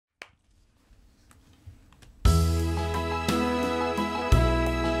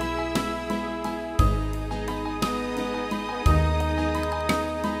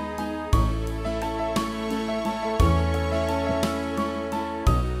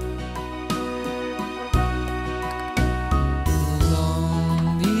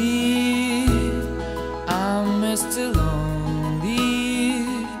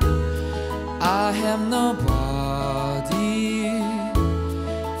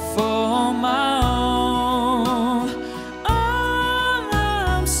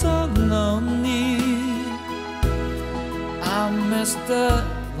Mr.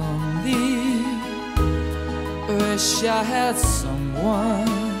 Lonely. Wish I had someone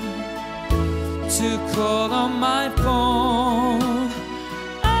to call on my phone.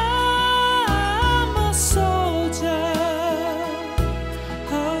 I'm a soldier,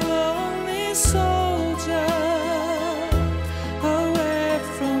 a lonely soldier, away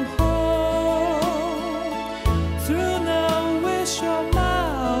from home, through no wish of my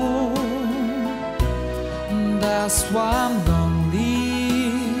own. That's why I'm lonely.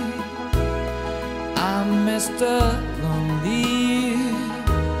 I'm Mr. Lonely.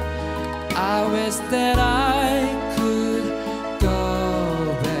 I wish that I could go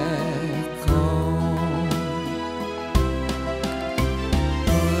back home.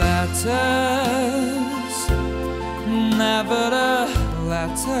 Letters, never a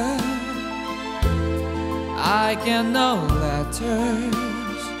letter. I get no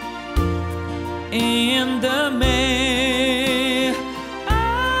letters in the mail.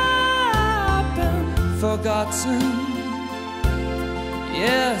 I've been forgotten,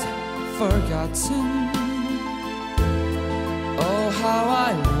 yes, forgotten. Oh, how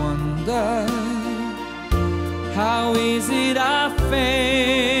I wonder how easy I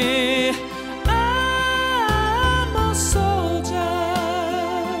fail. I'm a soldier,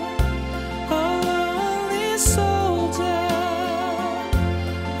 a lonely soldier,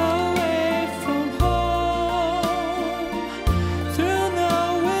 away from home, through no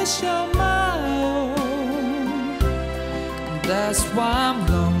wish of my own. That's why I'm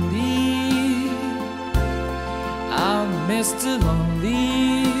lonely. I'm Mr. Lonely.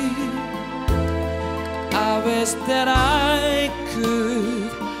 I wish that I could